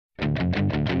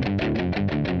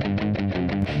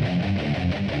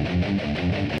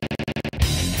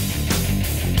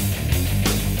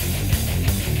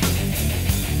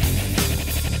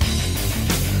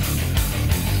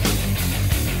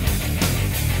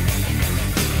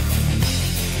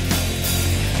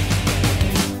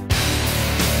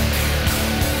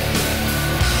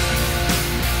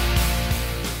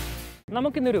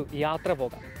നമുക്കിന്നൊരു യാത്ര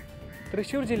പോകാം.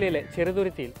 തൃശ്ശൂർ ജില്ലയിലെ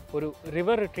ചെറുതുരുത്തിയിൽ ഒരു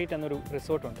റിവർ റിട്രീറ്റ് എന്നൊരു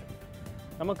റിസോർട്ടുണ്ട്.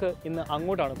 നമുക്ക് ഇന്ന്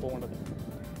അങ്ങോട്ടാണ് പോകുന്നത്.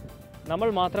 നമ്മൾ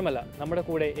മാത്രമല്ല, നമ്മുടെ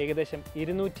കൂടെ ഏകദേശം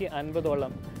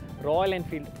 250ഓളം റോയൽ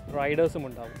എൻഫീൽഡ് റൈഡേഴ്സും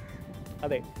ഉണ്ടാവും.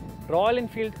 അതെ, റോയൽ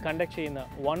എൻഫീൽഡ് കണ്ടക്ട് ചെയ്യുന്ന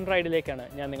വൺ റൈഡിലേക്കാണ്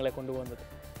ഞാൻ നിങ്ങളെ കൊണ്ടുപോകുന്നത്.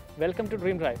 Welcome to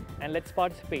dream drive and let's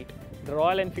participate the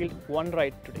royal Enfield one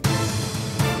ride today.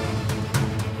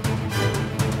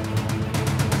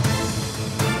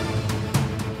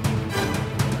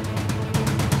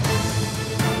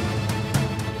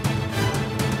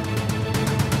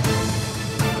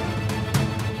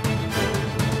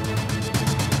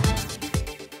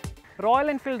 Royal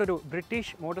Enfield ഒരു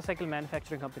ബ്രിട്ടീഷ് മോട്ടോർ സൈക്കിൾ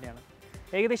മാനുഫാക്ചറിംഗ് കമ്പനിയാണ്.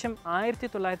 ഏകദേശം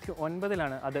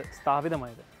 1909 അത്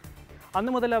സ്ഥാപിതമായത്.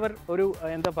 അന്ന് മുതൽ അവർ ഒരു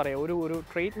ഒരു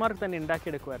ട്രേഡ് മാർക്ക് തന്നെ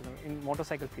ഉണ്ടാക്കിയെടുക്കുമായിരുന്നു ഇൻ മോട്ടോർ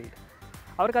സൈക്കിൾ ഫീൽഡ്.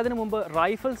 അവർക്ക് അതിനു മുമ്പ്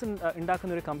റൈഫിൾസ്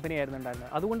ഉണ്ടാക്കുന്ന ഒരു കമ്പനിയായിരുന്നു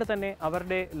ഉണ്ടായിരുന്നത്. അതുകൊണ്ട് തന്നെ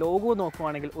അവരുടെ ലോഗോ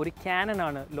നോക്കുവാണെങ്കിൽ ഒരു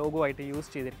ക്യാനനാണ് ലോഗോ ആയിട്ട്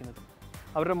യൂസ് ചെയ്തിരിക്കുന്നത്.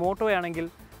 അവരുടെ മോട്ടോ ആണെങ്കിൽ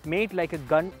മെയ്ഡ് ലൈക്ക് എ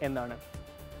ഗൺ എന്നാണ്.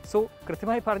 സോ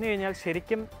കൃത്യമായി പറഞ്ഞു കഴിഞ്ഞാൽ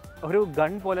ശരിക്കും ഒരു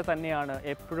ഗൺ പോലെ തന്നെയാണ്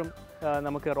എപ്പോഴും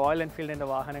നമുക്ക് റോയൽ എൻഫീൽഡിൻ്റെ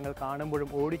വാഹനങ്ങൾ കാണുമ്പോഴും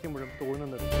ഓടിക്കുമ്പോഴും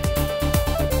തോന്നുന്നത്.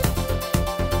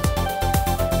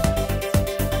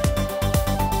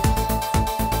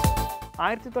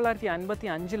 ആയിരത്തി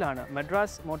 1955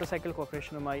 മദ്രാസ് മോട്ടോർ സൈക്കിൾ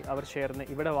കോർപ്പറേഷനുമായി അവർ ചേർന്ന്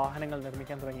ഇവിടെ വാഹനങ്ങൾ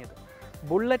നിർമ്മിക്കാൻ തുടങ്ങിയത്.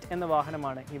 ബുള്ളറ്റ് എന്ന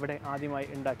വാഹനമാണ് ഇവിടെ ആദ്യമായി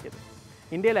ഉണ്ടാക്കിയത്.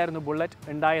 ഇന്ത്യയിലായിരുന്നു ബുള്ളറ്റ്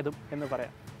ഉണ്ടായതും എന്ന്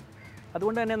പറയാം.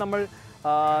 അതുകൊണ്ട് തന്നെ നമ്മൾ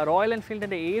റോയൽ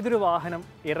എൻഫീൽഡിൻ്റെ ഏതൊരു വാഹനം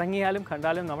ഇറങ്ങിയാലും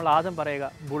കണ്ടാലും നമ്മൾ ആദ്യം പറയുക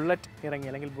ബുള്ളറ്റ് ഇറങ്ങി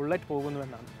അല്ലെങ്കിൽ ബുള്ളറ്റ് പോകുന്നു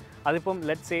എന്നാണ്. അതിപ്പം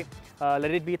let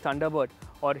it be Thunderbird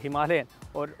or Himalayan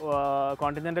or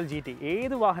continental GT,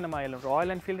 ഏത് വാഹനമായാലും റോയൽ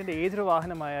എൻഫീൽഡിൻ്റെ ഏതൊരു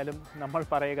വാഹനമായാലും നമ്മൾ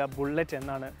പറയുക ബുള്ളറ്റ്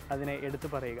എന്നാണ് അതിനെ എടുത്തു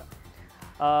പറയുക.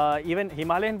 ഈവൻ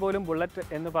ഹിമാലയൻ പോലും ബുള്ളറ്റ്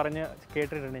എന്ന് പറഞ്ഞ്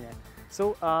കേട്ടിട്ടുണ്ട് ഞാൻ. സോ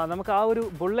നമുക്ക് ആ ഒരു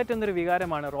ബുള്ളറ്റ് എന്നൊരു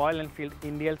വികാരമാണ് റോയൽ എൻഫീൽഡ്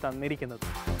ഇന്ത്യയിൽ തന്നിരിക്കുന്നത്.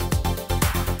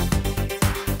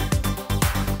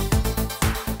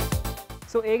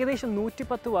 സോ ഏകദേശം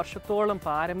 110 വർഷത്തോളം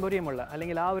പാരമ്പര്യമുള്ള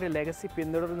അല്ലെങ്കിൽ ആ ഒരു ലെഗസി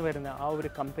പിന്തുടർന്നു വരുന്ന ആ ഒരു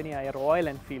കമ്പനിയായ റോയൽ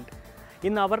എൻഫീൽഡ്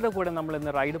ഇന്ന് അവരുടെ കൂടെ നമ്മൾ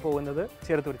ഇന്ന് റൈഡ് പോകുന്നത്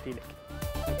ചെറുതുരുത്തിയിലേക്ക്.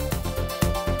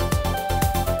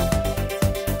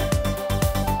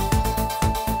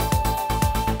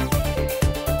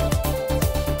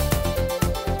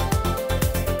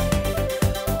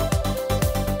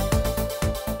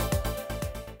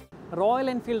 റോയൽ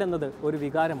എൻഫീൽഡ് എന്നത് ഒരു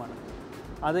വികാരമാണ്.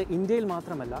 അത് ഇന്ത്യയിൽ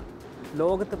മാത്രമല്ല,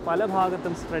 ലോകത്ത് പല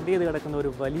ഭാഗത്തും സ്പ്രെഡ് ചെയ്ത് കിടക്കുന്ന ഒരു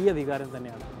വലിയ വികാരം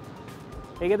തന്നെയാണ്.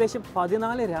 ഏകദേശം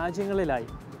 14 രാജ്യങ്ങളിലായി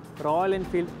റോയൽ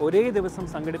എൻഫീൽഡ് ഒരേ ദിവസം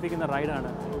സംഘടിപ്പിക്കുന്ന റൈഡാണ്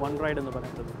വൺ റൈഡ് എന്ന്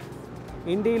പറയുന്നത്.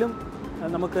 ഇന്ത്യയിലും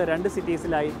നമുക്ക് 2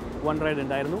 സിറ്റീസിലായി വൺ റൈഡ്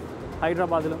ഉണ്ടായിരുന്നു,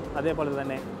 ഹൈദരാബാദിലും. അതേപോലെ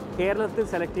തന്നെ കേരളത്തിൽ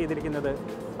സെലക്ട് ചെയ്തിരിക്കുന്നത്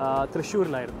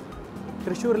തൃശ്ശൂരിലായിരുന്നു.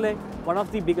 തൃശ്ശൂരിലെ വൺ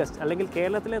ഓഫ് ദി ബിഗസ്റ്റ് അല്ലെങ്കിൽ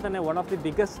കേരളത്തിലെ തന്നെ one of the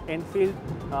biggest Enfield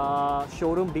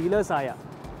showroom ഡീലേഴ്സായ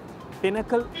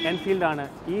pinnacle എൻഫീൽഡാണ്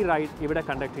ഈ റൈഡ് ഇവിടെ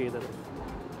കണ്ടക്ട് ചെയ്തത്.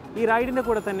 ഈ റൈഡിൻ്റെ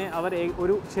കൂടെ തന്നെ അവർ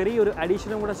ഒരു ചെറിയൊരു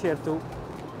അഡീഷനും കൂടെ ചേർത്തു.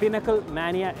 പിനക്കിൾ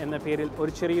മാനിയ എന്ന പേരിൽ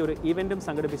ഒരു ചെറിയൊരു ഇവൻറ്റും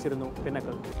സംഘടിപ്പിച്ചിരുന്നു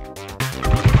പിനക്കിൾ.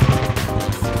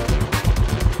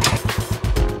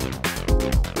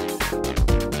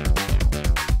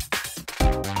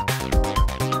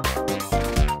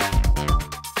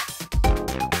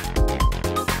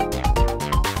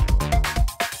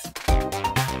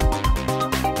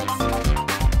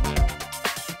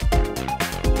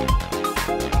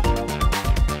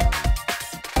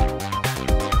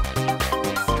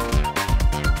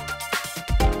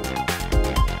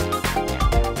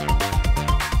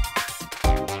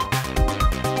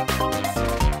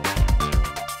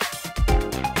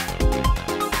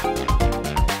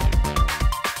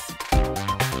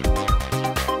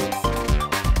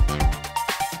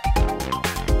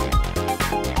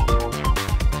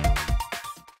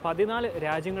 പതിനാല്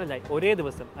രാജ്യങ്ങളിലായി ഒരേ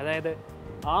ദിവസം, അതായത്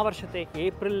ആ വർഷത്തെ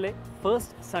ഏപ്രിലിലെ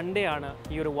ഫസ്റ്റ് സൺഡേ ആണ്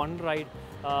ഈ ഒരു one ride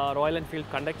royal Enfield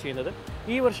conduct ചെയ്യുന്നത്.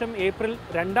 ഈ വർഷം ഏപ്രിൽ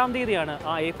 2-ാം തീയതിയാണ്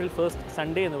ആ ഏപ്രിൽ ഫസ്റ്റ്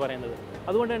സൺഡേ എന്ന് പറയുന്നത്.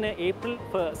 അതുകൊണ്ട് തന്നെ ഏപ്രിൽ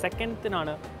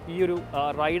 2-ാണ് ഈ ഒരു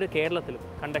റൈഡ് കേരളത്തിലും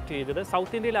കണ്ടക്ട് ചെയ്തത്.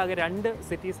 സൗത്ത് ഇന്ത്യയിലാകെ 2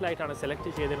 സിറ്റീസിലായിട്ടാണ്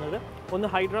സെലക്ട് ചെയ്തിരുന്നത്. ഒന്ന്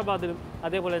ഹൈദരാബാദിലും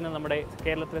അതേപോലെ തന്നെ നമ്മുടെ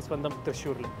കേരളത്തിലെ സ്വന്തം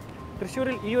തൃശ്ശൂരിലും.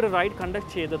 തൃശ്ശൂരിൽ ഈ ഒരു റൈഡ്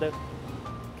കണ്ടക്ട് ചെയ്തത്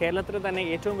കേരളത്തിലെ തന്നെ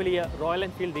ഏറ്റവും വലിയ റോയൽ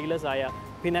എൻഫീൽഡ് ഡീലേഴ്സായ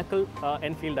പിനക്കിൾ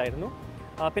എൻഫീൽഡ് ആയിരുന്നു.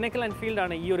 പിനക്കിൾ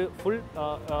എൻഫീൽഡാണ് ഈ ഒരു ഫുൾ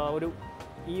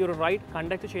ഈ ഒരു റൈഡ്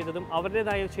കണ്ടക്ട് ചെയ്തതും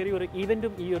അവരുടേതായ ചെറിയൊരു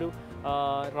ഇവൻറ്റും ഈ ഒരു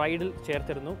റൈഡിൽ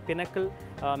ചേർത്തിരുന്നു. പിനക്കിൾ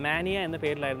മാനിയ എന്ന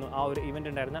പേരിലായിരുന്നു ആ ഒരു ഇവൻ്റ്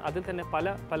ഉണ്ടായിരുന്നത്. അതിൽ തന്നെ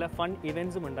പല ഫൺ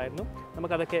ഇവൻറ്റ്സും ഉണ്ടായിരുന്നു.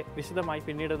 നമുക്കതൊക്കെ വിശദമായി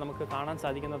പിന്നീട് നമുക്ക് കാണാൻ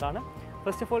സാധിക്കുന്നതാണ്.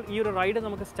 ഫസ്റ്റ് ഓഫ് ഓൾ ഈ ഒരു റൈഡ്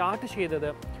നമുക്ക് സ്റ്റാർട്ട് ചെയ്തത്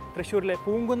തൃശ്ശൂരിലെ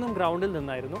പൂങ്കുന്നം ഗ്രൗണ്ടിൽ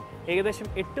നിന്നായിരുന്നു. ഏകദേശം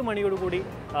 8 മണിയോടുകൂടി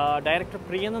ഡയറക്ടർ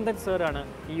പ്രിയനന്ദൻ സാറാണ്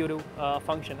ഈ ഒരു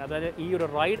ഫംഗ്ഷൻ, അതായത് ഈ ഒരു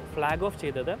റൈഡ് ഫ്ലാഗ് ഓഫ്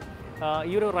ചെയ്തത്.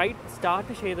 ഈ ഒരു റൈഡ്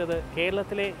സ്റ്റാർട്ട് ചെയ്തത്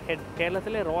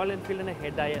കേരളത്തിലെ റോയൽ എൻഫീൽഡിൻ്റെ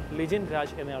ഹെഡായ ലിജിൻ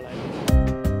രാജ് എന്നയാളായിരുന്നു.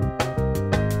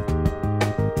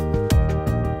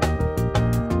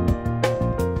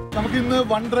 നമുക്കിന്ന്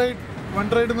വൺ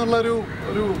റൈഡ് എന്നുള്ള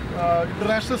ഒരു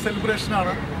ഇൻ്റർനാഷണൽ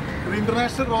സെലിബ്രേഷനാണ്. ഒരു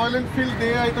ഇൻ്റർനാഷണൽ റോയൽ എൻഫീൽഡ് ഡേ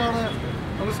ആയിട്ടാണ്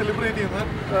നമ്മൾ സെലിബ്രേറ്റ് ചെയ്യുന്നത്.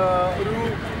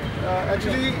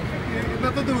 ആക്ച്വലി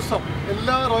ഇന്നത്തെ ദിവസം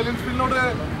എല്ലാ റോയൽ എൻഫീൽഡിനോട്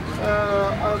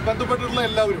ബന്ധപ്പെട്ടിട്ടുള്ള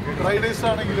എല്ലാവരും, റൈഡേഴ്സ്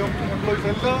ആണെങ്കിലും എംപ്ലോയീസ്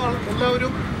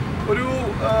എല്ലാവരും ഒരു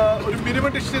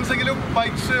മിനിമം ഡിസ്റ്റൻസ് എങ്കിലും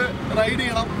ബൈക്സ് റൈഡ്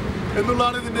ചെയ്യണം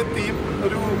എന്നുള്ളതാണ് ഇതിൻ്റെ തീം.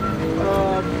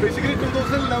 ബേസിക്കലി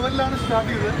 2011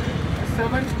 സ്റ്റാർട്ട് ചെയ്തത്.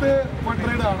 7th one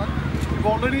റൈഡാണ്. ഇപ്പോൾ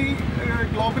ഓൾറെഡി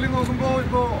ഗ്ലോബലി നോക്കുമ്പോൾ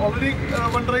ഓൾറെഡി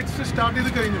വൺ റൈഡ്സ് സ്റ്റാർട്ട്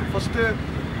ചെയ്ത് കഴിഞ്ഞു. ഫസ്റ്റ്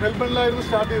മെൽബണിലായിരുന്നു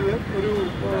സ്റ്റാർട്ട് ചെയ്തത്. ഒരു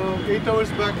 8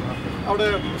 hours ബാക്ക് അവിടെ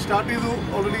സ്റ്റാർട്ട് ചെയ്തു,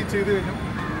 ഓൾറെഡി ചെയ്ത് കഴിഞ്ഞു.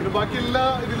 പിന്നെ ബാക്കി എല്ലാ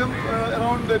ഇതിലും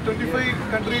അറൗണ്ട് 25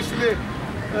 കൺട്രീസിലെ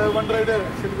വൺ റൈഡ്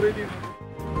സെലിബ്രേറ്റ് ചെയ്യുന്നു.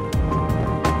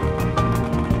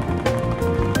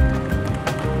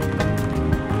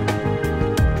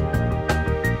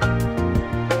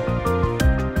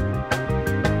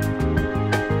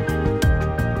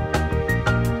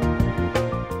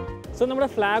 സോ നമ്മുടെ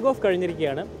ഫ്ലാഗ് ഓഫ്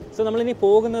കഴിഞ്ഞിരിക്കുകയാണ്. സോ നമ്മളിനി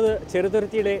പോകുന്നത്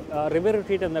ചെറുതുരുത്തിയിലെ റിവർ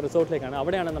റിട്രീറ്റ് എന്ന റിസോർട്ടിലേക്കാണ്.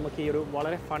 അവിടെയാണ് നമുക്ക് ഈ ഒരു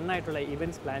വളരെ ഫണ്ണായിട്ടുള്ള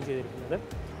ഇവൻറ്റ്സ് പ്ലാൻ ചെയ്തിരിക്കുന്നത്.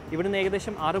 ഇവിടുന്ന്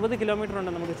ഏകദേശം 60 കിലോമീറ്റർ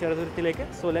ഉണ്ട് നമുക്ക് ചെറുതുരുത്തിയിലേക്ക്.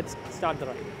 So let's start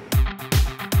the ride.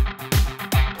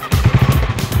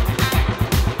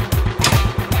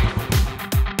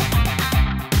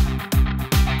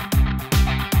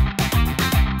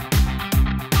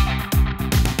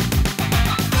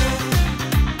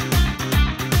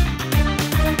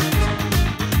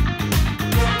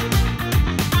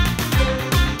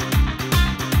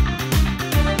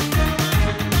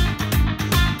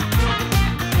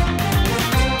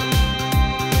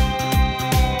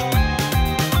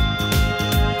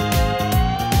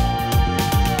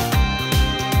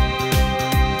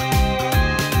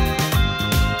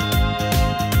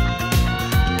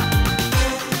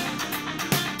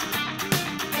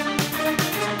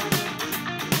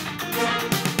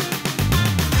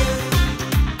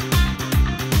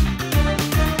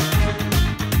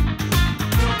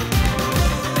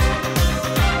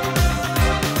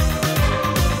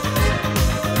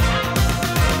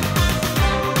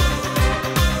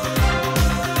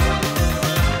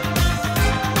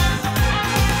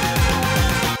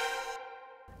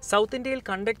 South ഇന്ത്യയിൽ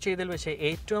കണ്ടക്ട് ചെയ്തതിൽ വെച്ച്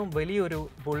ഏറ്റവും വലിയൊരു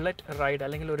ബുള്ളറ്റ് റൈഡ്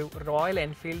അല്ലെങ്കിൽ ഒരു റോയൽ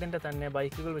എൻഫീൽഡിൻ്റെ തന്നെ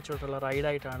ബൈക്കുകൾ വെച്ചിട്ടുള്ള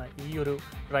റൈഡായിട്ടാണ് ഈ ഒരു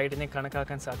റൈഡിനെ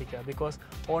കണക്കാക്കാൻ സാധിക്കുക. ബിക്കോസ്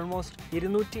ഓൾമോസ്റ്റ്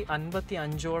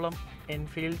 255ഓളം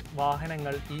എൻഫീൽഡ്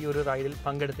വാഹനങ്ങൾ ഈ ഒരു റൈഡിൽ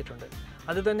പങ്കെടുത്തിട്ടുണ്ട്.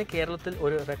 അതുതന്നെ കേരളത്തിൽ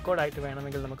ഒരു റെക്കോർഡായിട്ട്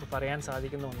വേണമെങ്കിൽ നമുക്ക് പറയാൻ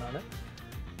സാധിക്കുന്ന ഒന്നാണ്.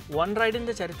 വൺ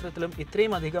റൈഡിൻ്റെ ചരിത്രത്തിലും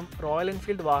ഇത്രയും അധികം റോയൽ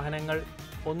എൻഫീൽഡ് വാഹനങ്ങൾ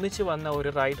ഒന്നിച്ചു വന്ന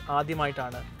ഒരു റൈഡ്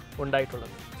ആദ്യമായിട്ടാണ്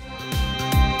ഉണ്ടായിട്ടുള്ളത്.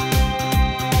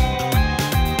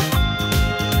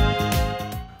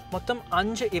 മൊത്തം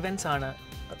 5 ഇവൻറ്റ്സ് ആണ്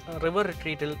റിവർ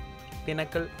റിട്രീറ്റിൽ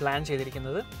പിനക്കിൾ പ്ലാൻ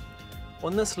ചെയ്തിരിക്കുന്നത്.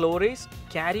 ഒന്ന് slow raise,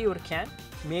 carry your can,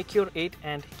 make your 8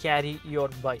 and carry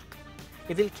your bike.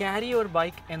 ഇതിൽ ക്യാരി യുവർ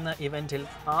ബൈക്ക് എന്ന ഇവൻറ്റിൽ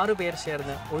 6 പേർ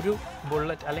ചേർന്ന് ഒരു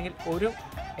ബുള്ളറ്റ് അല്ലെങ്കിൽ ഒരു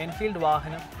എൻഫീൽഡ്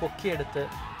വാഹനം പൊക്കിയെടുത്ത്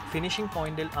ഫിനിഷിംഗ്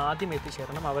പോയിന്റിൽ ആദ്യം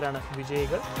എത്തിച്ചേരണം. അവരാണ്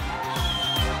വിജയികൾ.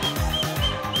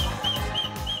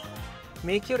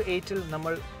 മേക്ക് യുവർ 8ൽ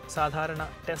നമ്മൾ സാധാരണ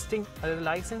ടെസ്റ്റിംഗ്, അതായത്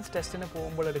ലൈസൻസ് ടെസ്റ്റിന്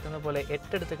പോകുമ്പോൾ എടുക്കുന്ന പോലെ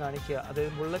 8 എടുത്ത് കാണിക്കുക,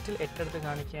 അതായത് ബുള്ളറ്റിൽ 8 എടുത്ത്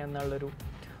കാണിക്കുക എന്നുള്ളൊരു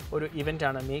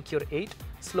ഇവൻ്റാണ് make your 8.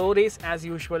 Slow raise as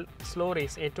usual. Slow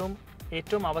raise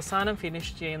ഏറ്റവും അവസാനം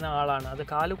ഫിനിഷ് ചെയ്യുന്ന ആളാണ്, അത്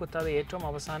കാല് കുത്താതെ ഏറ്റവും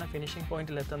അവസാനം ഫിനിഷിംഗ്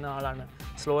പോയിന്റിൽ എത്തുന്ന ആളാണ്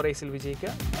സ്ലോ റേസിൽ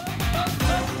വിജയിക്കുക.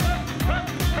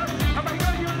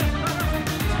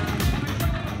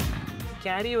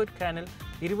 ക്യാരി യുവർ ക്യാനിൽ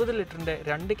 20 ലിറ്ററിൻ്റെ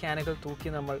 2 ക്യാനുകൾ തൂക്കി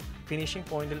നമ്മൾ ഫിനിഷിംഗ്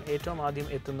പോയിന്റിൽ ഏറ്റവും ആദ്യം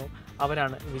എത്തുന്നു,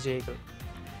 അവരാണ് വിജയികൾ.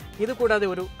 ഇതുകൂടാതെ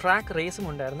ഒരു ട്രാക്ക് റേസും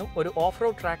ഉണ്ടായിരുന്നു. ഒരു ഓഫ്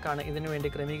റോഡ് ട്രാക്കാണ് ഇതിനു വേണ്ടി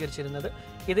ക്രമീകരിച്ചിരുന്നത്.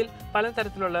 ഇതിൽ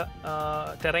പലതരത്തിലുള്ള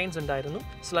ടെറൈൻസ് ഉണ്ടായിരുന്നു.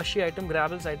 സ്ലഷി ആയിട്ടും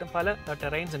ഗ്രാവൽസ് ആയിട്ടും പല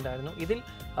ടെറൈൻസ് ഉണ്ടായിരുന്നു. ഇതിൽ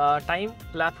ടൈം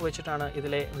ലാപ്പ് വെച്ചിട്ടാണ്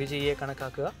ഇതിലെ വിജയിയെ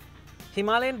കണക്കാക്കുക.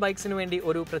 ഹിമാലയൻ ബൈക്സിന് വേണ്ടി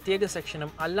ഒരു പ്രത്യേക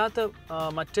സെക്ഷനും അല്ലാത്ത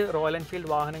മറ്റ് റോയൽ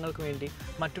എൻഫീൽഡ് വാഹനങ്ങൾക്ക് വേണ്ടി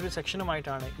മറ്റൊരു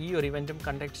സെക്ഷനുമായിട്ടാണ് ഈ ഒരു ഇവൻറ്റും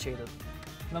കണ്ടക്ട് ചെയ്തത്.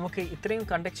 നമുക്ക് ഇത്രയും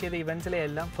കണ്ടക്ട് ചെയ്ത ഇവൻറ്റ്സിലെ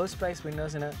എല്ലാം ഫസ്റ്റ് പ്രൈസ്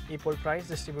വിന്നേഴ്സിന് ഇപ്പോൾ പ്രൈസ്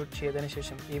ഡിസ്ട്രിബ്യൂട്ട് ചെയ്തതിന്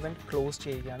ശേഷം ഇവൻറ്റ് ക്ലോസ്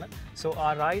ചെയ്യുകയാണ്. So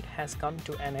our ride has come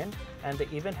to an end and the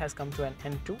event has come to an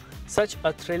end too. Such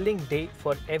a thrilling day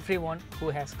for everyone who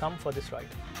has come for this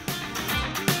ride.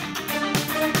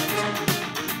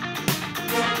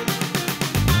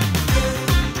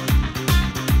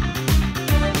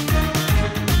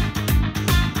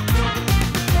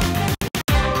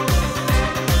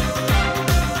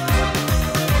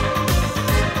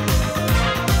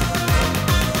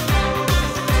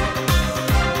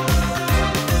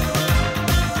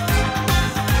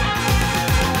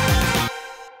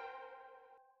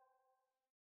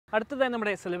 അടുത്തതായി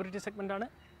നമ്മുടെ celebrity സെഗ്മെൻ്റാണ്.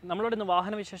 നമ്മളോട് ഇന്ന്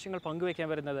വാഹന വിശേഷങ്ങൾ പങ്കുവയ്ക്കാൻ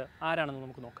വരുന്നത് ആരാണെന്ന്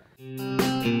നമുക്ക് നോക്കാം.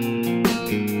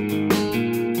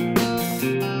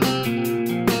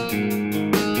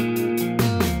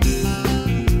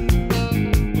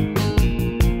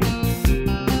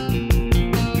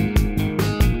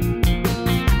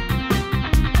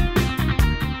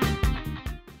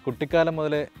 കുട്ടിക്കാലം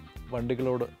മുതലേ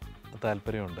വണ്ടികളോട്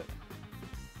താല്പര്യമുണ്ട്.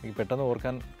 എനിക്ക് പെട്ടെന്ന്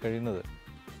ഓർക്കാൻ കഴിയുന്നത്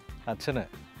അച്ഛന്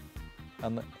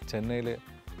അന്ന് ചെന്നൈയിൽ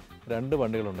 2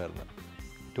 വണ്ടികളുണ്ടായിരുന്നു,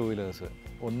 2 വീലേഴ്സ്.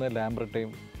 ഒന്ന്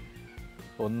ലാംബ്രട്ടയും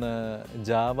ഒന്ന്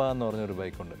ജാവ എന്ന് പറഞ്ഞൊരു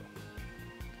ബൈക്കുണ്ട്.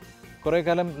 കുറേ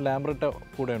കാലം ലാംബ്രട്ട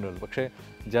കൂടെ ഉണ്ടായിരുന്നു. പക്ഷേ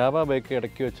ജാവ ബൈക്ക്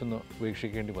ഇടയ്ക്ക് വെച്ചൊന്ന്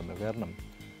വീക്ഷിക്കേണ്ടി വന്നു. കാരണം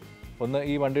ഒന്ന്,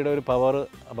 ഈ വണ്ടിയുടെ ഒരു പവർ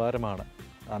അപാരമാണ്.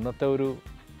 അന്നത്തെ ഒരു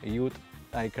യൂത്ത്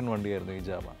ഐക്കൺ വണ്ടിയായിരുന്നു ഈ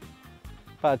ജാവ.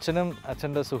 അപ്പോൾ അച്ഛനും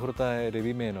അച്ഛൻ്റെ സുഹൃത്തായ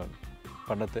രവി മേനോൻ,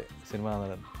 പണ്ടത്തെ സിനിമാ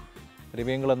നടൻ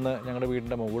രവിയങ്ങളന്ന് ഞങ്ങളുടെ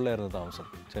വീടിൻ്റെ മുകളിലായിരുന്നു താമസം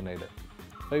ചെന്നൈയിൽ.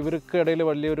 അപ്പോൾ ഇവർക്ക് ഇടയിൽ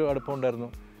വലിയൊരു അടുപ്പമുണ്ടായിരുന്നു.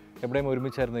 എവിടെയും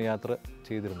ഒരുമിച്ചായിരുന്നു യാത്ര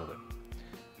ചെയ്തിരുന്നത്.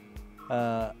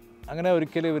 അങ്ങനെ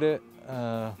ഒരിക്കലും ഇവർ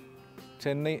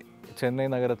ചെന്നൈ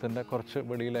നഗരത്തിൻ്റെ കുറച്ച്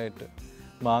വെളിയിലായിട്ട്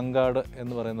മാങ്കാട്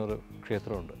എന്ന് പറയുന്നൊരു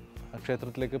ക്ഷേത്രമുണ്ട്. ആ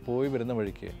ക്ഷേത്രത്തിലേക്ക് പോയി വരുന്ന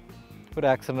വഴിക്ക് ഒരു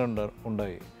ആക്സിഡൻറ്റ്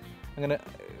ഉണ്ടായി. അങ്ങനെ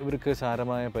ഇവർക്ക്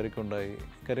സാരമായ പരിക്കുണ്ടായി.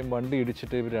 കാര്യം വണ്ടി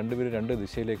ഇടിച്ചിട്ട് ഇവർ രണ്ടുപേരും 2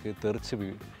 ദിശയിലേക്ക് തെറിച്ച്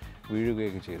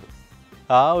വീഴുകയൊക്കെ ചെയ്തു.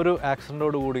 ആ ഒരു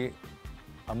ആക്സിഡൻറ്റോടുകൂടി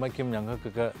അമ്മയ്ക്കും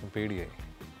ഞങ്ങൾക്കൊക്കെ പേടിയായി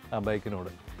ആ ബൈക്കിനോട്.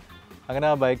 അങ്ങനെ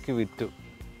ആ ബൈക്ക് വിറ്റു.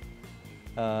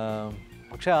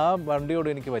 പക്ഷേ ആ വണ്ടിയോട്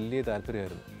എനിക്ക് വലിയ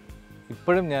താല്പര്യമായിരുന്നു.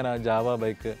 ഇപ്പോഴും ഞാൻ ആ ജാവ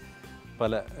ബൈക്ക്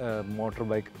പല മോട്ടോർ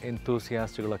ബൈക്ക്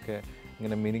എൻതൂസിയാസ്റ്റുകളൊക്കെ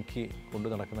ഇങ്ങനെ മിനുക്കി കൊണ്ട്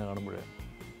നടക്കുന്നത് കാണുമ്പോൾ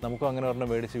നമുക്കും അങ്ങനെ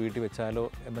ഒരെണ്ണം മേടിച്ച് വീട്ടിൽ വെച്ചാലോ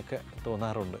എന്നൊക്കെ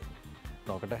തോന്നാറുണ്ട്.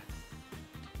 നോക്കട്ടെ.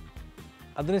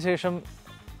 അതിനുശേഷം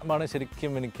ആണ്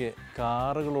ശരിക്കും എനിക്ക്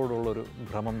കാറുകളോടുള്ളൊരു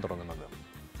ഭ്രമം തുടങ്ങുന്നത്.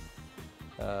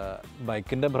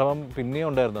 ബൈക്കിൻ്റെ ഭ്രമം പിന്നെയും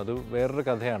ഉണ്ടായിരുന്നു, അത് വേറൊരു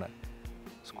കഥയാണ്.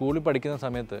 സ്കൂളിൽ പഠിക്കുന്ന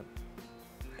സമയത്ത്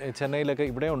ചെന്നൈയിലൊക്കെ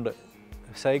ഇവിടെയുണ്ട്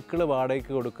സൈക്കിള്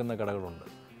വാടകയ്ക്ക് കൊടുക്കുന്ന കടകളുണ്ട്.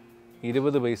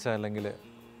 20 പൈസ അല്ലെങ്കിൽ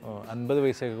 50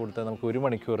 പൈസയൊക്കെ കൊടുത്താൽ നമുക്ക് 1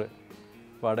 മണിക്കൂർ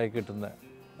വാടകയ്ക്ക് കിട്ടുന്ന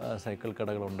സൈക്കിൾ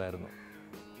കടകളുണ്ടായിരുന്നു.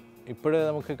 ഇപ്പോഴേ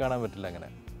നമുക്ക് കാണാൻ പറ്റില്ല. അങ്ങനെ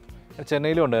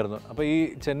ചെന്നൈയിലും ഉണ്ടായിരുന്നു. അപ്പോൾ ഈ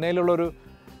ചെന്നൈയിലുള്ളൊരു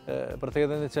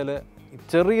പ്രത്യേകത എന്ന് വെച്ചാൽ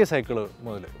ചെറിയ സൈക്കിള്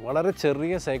മുതൽ, വളരെ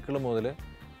ചെറിയ സൈക്കിള് മുതൽ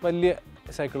വലിയ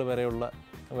സൈക്കിൾ വരെയുള്ള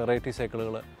വെറൈറ്റി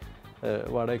സൈക്കിളുകൾ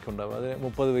വാടകയ്ക്കുണ്ടാവും. അത്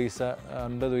 30 പൈസ,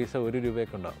 50 പൈസ, 1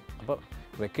 രൂപയൊക്കെ ഉണ്ടാവും. അപ്പോൾ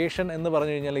വെക്കേഷൻ എന്ന്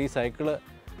പറഞ്ഞു കഴിഞ്ഞാൽ ഈ സൈക്കിള്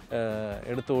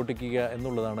എടുത്ത് ഓട്ടിക്കുക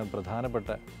എന്നുള്ളതാണ് പ്രധാനപ്പെട്ട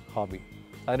ഹോബി.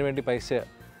 അതിനുവേണ്ടി പൈസ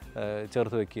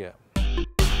ചേർത്ത് വയ്ക്കുക.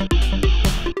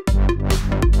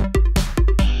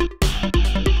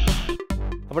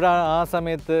 അപ്പോൾ ആ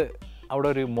സമയത്ത് അവിടെ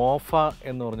ഒരു മോഫ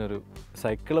എന്ന് പറഞ്ഞൊരു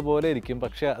സൈക്കിള് പോലെ ഇരിക്കും,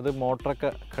 പക്ഷേ അത് മോട്ടറൊക്കെ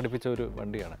ഘടിപ്പിച്ച ഒരു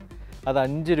വണ്ടിയാണ്. അത്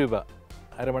 5 രൂപ,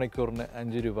 അരമണിക്കൂറിന്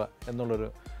 5 രൂപ എന്നുള്ളൊരു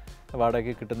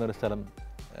വാടകയ്ക്ക് കിട്ടുന്നൊരു സ്ഥലം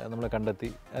നമ്മൾ കണ്ടെത്തി.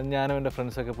 ഞാനും എൻ്റെ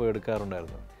ഫ്രണ്ട്സൊക്കെ പോയി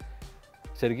എടുക്കാറുണ്ടായിരുന്നു.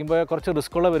 ശരിക്കും പോയാൽ കുറച്ച്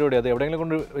റിസ്ക്കുള്ള പരിപാടി. അത് എവിടെയെങ്കിലും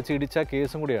കൊണ്ട് വെച്ച് ഇടിച്ചാൽ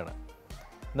കേസും കൂടിയാണ്.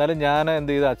 എന്നാലും ഞാൻ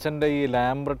എന്ത് ചെയ്തു, അച്ഛൻ്റെ ഈ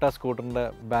ലാംബ്രട്ട സ്കൂട്ടറിൻ്റെ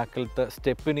ബാക്കിലത്തെ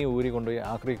സ്റ്റെപ്പിനി ഊരി കൊണ്ടുപോയി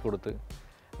ആക്രി കൊടുത്ത്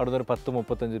അവിടെ നിന്ന് ഒരു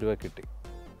 10-35 രൂപ കിട്ടി.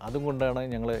 അതും കൊണ്ടാണ്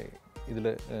ഞങ്ങൾ ഇതിൽ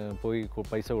പോയി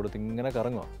പൈസ കൊടുത്ത് ഇങ്ങനെ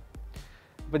കറങ്ങുക.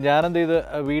 അപ്പം ഞാനെന്ത് ചെയ്ത്,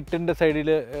 വീട്ടിൻ്റെ സൈഡിൽ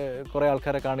കുറേ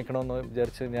ആൾക്കാരെ കാണിക്കണമെന്ന്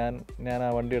വിചാരിച്ച് ഞാൻ ആ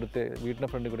വണ്ടി എടുത്ത് വീട്ടിൻ്റെ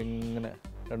ഫ്രണ്ടിൽ കൂടി ഇങ്ങനെ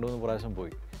 2-3 പ്രാവശ്യം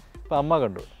പോയി. അപ്പോൾ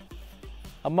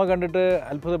അമ്മ കണ്ടിട്ട്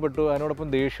അത്ഭുതപ്പെട്ടു. അതിനോടൊപ്പം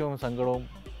ദേഷ്യവും സങ്കടവും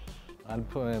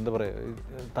എന്താ പറയുക,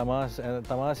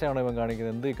 തമാശയാണോ ഇവൻ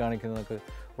കാണിക്കുന്നത്, എന്ത് കാണിക്കുന്നതൊക്കെ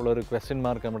ഉള്ളൊരു ക്വസ്റ്റ്യൻ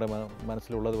മാർക്ക് നമ്മുടെ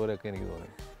മനസ്സിലുള്ളതുപോലെയൊക്കെ എനിക്ക്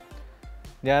തോന്നി.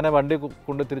 ഞാൻ വണ്ടി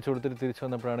കൊണ്ട് തിരിച്ചു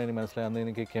വന്നപ്പോഴാണ് എനിക്ക് മനസ്സിലായത്, അന്ന്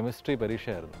എനിക്ക് കെമിസ്ട്രി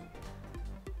പരീക്ഷയായിരുന്നു.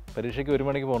 പരീക്ഷയ്ക്ക് 1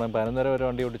 മണിക്ക് പോകണം, 11:30 വരെ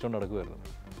വണ്ടി ഓടിച്ചുകൊണ്ട് നടക്കുമായിരുന്നു.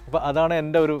 അപ്പോൾ അതാണ്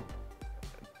എൻ്റെ ഒരു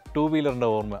 2 വീലറിൻ്റെ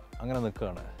ഓർമ്മ. അങ്ങനെ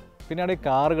നിൽക്കുകയാണ്. പിന്നെയാണ് ഈ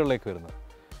കാറുകളിലേക്ക് വരുന്നത്.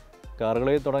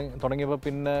 കാറുകളിൽ തുടങ്ങിയപ്പോൾ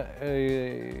പിന്നെ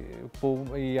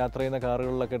ഈ യാത്ര ചെയ്യുന്ന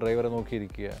കാറുകളിലൊക്കെ ഡ്രൈവറെ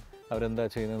നോക്കിയിരിക്കുക, അവരെന്താ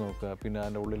ചെയ്യുന്നത് നോക്കുക, പിന്നെ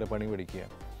അതിൻ്റെ ഉള്ളിലെ പണി പഠിക്കുക,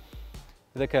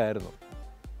 ഇതൊക്കെ ആയിരുന്നു.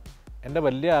 എൻ്റെ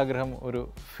വലിയ ആഗ്രഹം ഒരു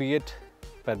ഫിയറ്റ്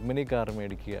പദ്മിനി കാർ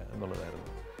മേടിക്കുക എന്നുള്ളതായിരുന്നു.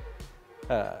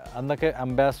 അന്നൊക്കെ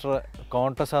അംബാസഡർ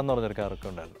കോണ്ടസ എന്ന് പറഞ്ഞൊരു കാറൊക്കെ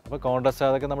ഉണ്ടായിരുന്നു. അപ്പോൾ കോണ്ടസ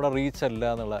അതൊക്കെ നമ്മുടെ റീച്ച് അല്ല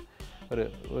എന്നുള്ള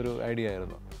ഒരു ഐഡിയ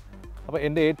ആയിരുന്നു. അപ്പോൾ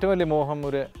എൻ്റെ ഏറ്റവും വലിയ മോഹം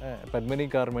ഒരു പദ്മിനി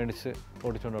കാർ മേടിച്ച്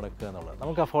ഓടിച്ചുകൊണ്ട് നടക്കുക എന്നുള്ളത്.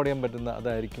 നമുക്ക് അഫോർഡ് ചെയ്യാൻ പറ്റുന്ന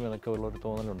അതായിരിക്കും എന്നൊക്കെ ഉള്ളൊരു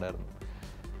തോന്നലുണ്ടായിരുന്നു.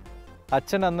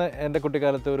 അച്ഛൻ അന്ന് എൻ്റെ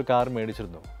കുട്ടിക്കാലത്ത് ഒരു കാർ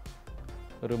മേടിച്ചിരുന്നു,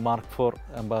 ഒരു മാർക്ക് 4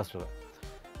 അംബാസഡർ.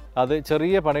 അത്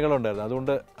ചെറിയ പണികളുണ്ടായിരുന്നു,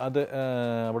 അതുകൊണ്ട് അത്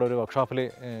അവിടെ ഒരു വർക്ക്ഷോപ്പിൽ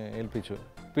ഏൽപ്പിച്ചു.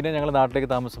 പിന്നെ ഞങ്ങൾ നാട്ടിലേക്ക്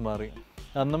താമസം മാറി.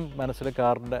 അന്നും മനസ്സിൽ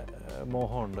കാറിൻ്റെ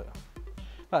മോഹമുണ്ട്.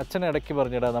 അച്ഛൻ ഇടയ്ക്ക്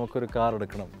പറഞ്ഞിടാ നമുക്കൊരു കാർ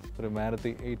എടുക്കണം, ഒരു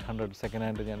മാരുതി 800 സെക്കൻഡ്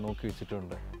ഹാൻഡ് ഞാൻ നോക്കി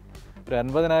വെച്ചിട്ടുണ്ട്, ഒരു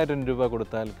 50,000 രൂപ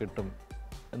കൊടുത്താൽ കിട്ടും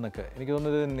എന്നൊക്കെ. എനിക്ക്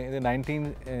തോന്നുന്നത് ഇത്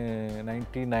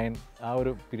 1999 ആ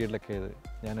ഒരു പീരീഡിലൊക്കെ ഇത്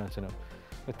ഞാനും അച്ഛനും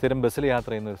സ്ഥിരം ബസ്സിൽ യാത്ര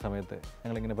ചെയ്യുന്ന ഒരു സമയത്ത്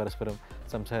ഞങ്ങളിങ്ങനെ പരസ്പരം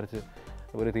സംസാരിച്ച്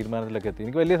ഒരു തീരുമാനത്തിലൊക്കെ എത്തി.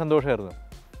 എനിക്ക് വലിയ സന്തോഷമായിരുന്നു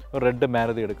ഒരു റെഡ്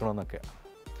മാരുതി എടുക്കണമെന്നൊക്കെ.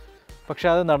 പക്ഷെ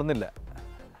അത് നടന്നില്ല.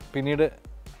 പിന്നീട്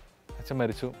അച്ഛൻ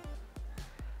മരിച്ചു.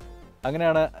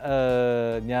 അങ്ങനെയാണ്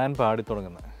ഞാൻ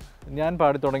പാടിത്തുടങ്ങുന്നത്. ഞാൻ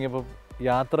പാടിത്തുടങ്ങിയപ്പോൾ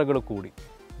യാത്രകൾ കൂടി.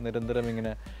 നിരന്തരം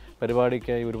ഇങ്ങനെ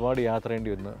പരിപാടിക്കായി ഒരുപാട് യാത്ര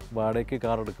ചെയ്യേണ്ടി വരുന്നു. വാടകയ്ക്ക്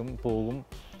കാർ എടുക്കും, പോകും,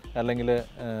 അല്ലെങ്കിൽ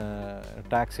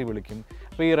ടാക്സി വിളിക്കും.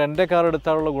 അപ്പോൾ ഈ റെൻ്റ് കാർ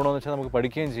എടുത്താലുള്ള ഗുണമെന്ന് വെച്ചാൽ നമുക്ക്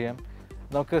പഠിക്കുകയും ചെയ്യാം,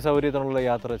 നമുക്ക് സൗകര്യത്തിനുള്ള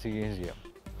യാത്ര ചെയ്യുകയും ചെയ്യാം.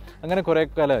 അങ്ങനെ കുറേ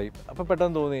കാലമായി. അപ്പോൾ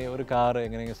പെട്ടെന്ന് തോന്നി ഒരു കാറ്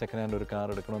എങ്ങനെയെങ്കിലും സെക്കൻഡ് ഹാൻഡ് ഒരു കാർ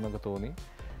എടുക്കണമെന്നൊക്കെ തോന്നി.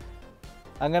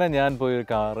 അങ്ങനെ ഞാൻ പോയി ഒരു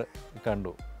കാറ്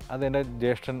കണ്ടു. അതെൻ്റെ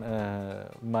ജ്യേഷ്ഠൻ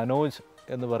മനോജ്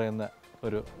എന്ന് പറയുന്ന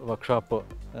ഒരു വർക്ക്ഷോപ്പ്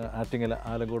ആറ്റിങ്ങൽ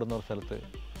ആലങ്കോട് എന്നൊരു സ്ഥലത്ത്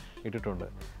ഇട്ടിട്ടുണ്ട്.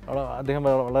 അവിടെ അദ്ദേഹം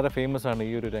വളരെ ഫേമസ് ആണ്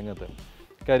ഈ ഒരു രംഗത്ത്.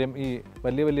 കാര്യം ഈ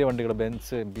വലിയ വലിയ വണ്ടികൾ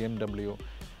ബെൻസ്, BMW,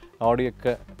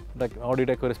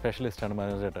 ഓഡിയുടെയൊക്കെ ഒരു സ്പെഷ്യലിസ്റ്റാണ്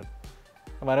മനോജ് ചേട്ടൻ.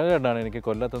 മനോജ് ചേട്ടനാണ് എനിക്ക്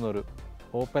കൊല്ലത്തുനിന്നൊരു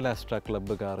opal Astra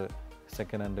club car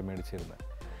second hand മേടിച്ചിരുന്നത്.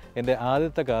 എൻ്റെ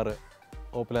ആദ്യത്തെ കാറ്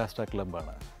ഓപ്പൽ ആസ്ട്ര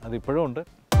ക്ലബ്ബാണ്. അതിപ്പോഴും ഉണ്ട്.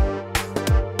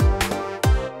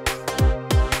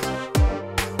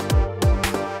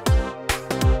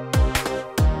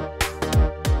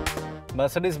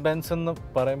 മെർസഡീസ് ബെൻസ് എന്ന്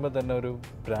പറയുമ്പോൾ തന്നെ ഒരു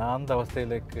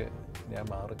ഭ്രാന്തവസ്ഥയിലേക്ക് ഞാൻ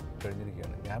മാറി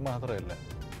കഴിഞ്ഞിരിക്കുകയാണ്. ഞാൻ മാത്രമല്ല,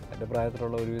 എൻ്റെ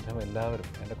പ്രായത്തിലുള്ള ഒരുവിധം എല്ലാവരും,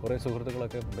 എൻ്റെ കുറേ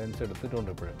സുഹൃത്തുക്കളൊക്കെ ബെൻസ് എടുത്തിട്ടുണ്ട്.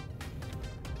 ഇപ്പോഴും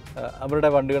അവരുടെ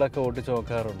വണ്ടികളൊക്കെ ഓടിച്ച്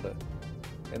നോക്കാറുണ്ട്.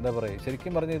 എന്താ പറയുക,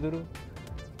 ശരിക്കും പറഞ്ഞാൽ ഇതൊരു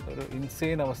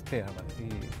ഇൻസെയിൻ അവസ്ഥയാണ് ഈ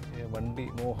വണ്ടി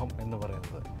മോഹം എന്ന്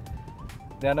പറയുന്നത്.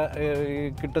 ഞാൻ ഈ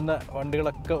കിട്ടുന്ന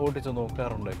വണ്ടികളൊക്കെ ഓടിച്ച്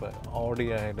നോക്കാറുണ്ട്. ഇപ്പോൾ ഓഡി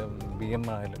ആയാലും BM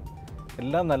ആയാലും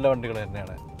എല്ലാം നല്ല വണ്ടികൾ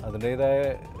തന്നെയാണ്. അതിൻ്റേതായ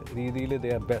രീതിയിൽ ദേ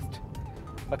ആർ ബെസ്റ്റ്.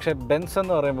 പക്ഷേ ബെൻസ്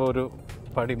എന്ന് പറയുമ്പോൾ ഒരു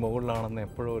പടി മുകളിലാണെന്ന്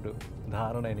എപ്പോഴും ഒരു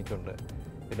ധാരണ എനിക്കുണ്ട്.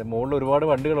 ഇതിൻ്റെ മുകളിൽ ഒരുപാട്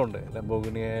വണ്ടികളുണ്ട്.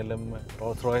 ലംബോർഗിനി ആയാലും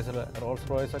റോൾസ്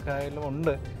റോയ്സൊക്കെ ആയാലും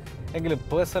ഉണ്ട്. എങ്കിലും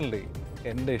പേഴ്സണലി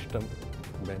എൻ്റെ ഇഷ്ടം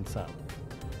ബെൻസാണ്.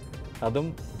 അതും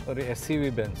ഒരു SUV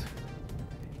ബെൻസ്.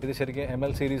 ഇത് ശരിക്കും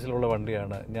ML സീരീസിലുള്ള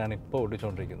വണ്ടിയാണ് ഞാനിപ്പോൾ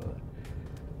ഓടിച്ചുകൊണ്ടിരിക്കുന്നത്.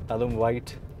 അതും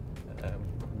വൈറ്റ്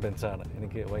ബെൻസാണ്.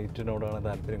 എനിക്ക് വൈറ്റിനോടാണ്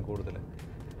താല്പര്യം കൂടുതൽ.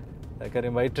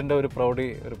 കാര്യം വൈറ്റിൻ്റെ ഒരു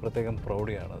പ്രത്യേകം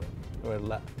പ്രൗഢിയാണത്.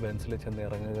 വെള്ള ബെൻസിൽ ചെന്ന്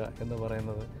ഇറങ്ങുക എന്ന്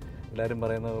പറയുന്നത് എല്ലാവരും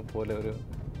പറയുന്നത് പോലെ ഒരു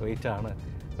വെയിറ്റാണ്.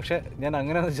 പക്ഷേ ഞാൻ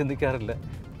അങ്ങനെയൊന്നും ചിന്തിക്കാറില്ല.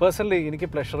 പേഴ്സണലി എനിക്ക്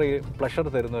പ്ലഷർ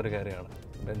തരുന്ന ഒരു കാര്യമാണ്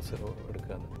ബെൻസ്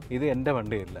എടുക്കുക എന്ന്. ഇത് എൻ്റെ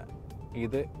വണ്ടിയല്ല,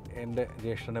 ഇത് എൻ്റെ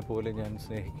ജ്യേഷ്ഠനെ പോലെ ഞാൻ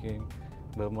സ്നേഹിക്കുകയും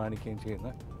ബഹുമാനിക്കുകയും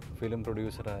ചെയ്യുന്ന ഫിലിം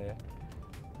പ്രൊഡ്യൂസറായ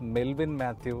മെൽവിൻ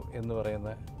മാത്യു എന്ന്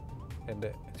പറയുന്ന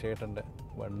എൻ്റെ ചേട്ടൻ്റെ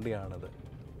വണ്ടിയാണത്.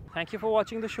 Thank you for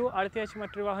watching the show. അടുത്ത ആഴ്ച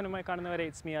മറ്റൊരു വാഹനമായി കാണുന്നവരെ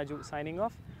it's me Aju signing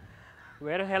off.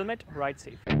 Wear A helmet, ride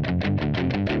safe.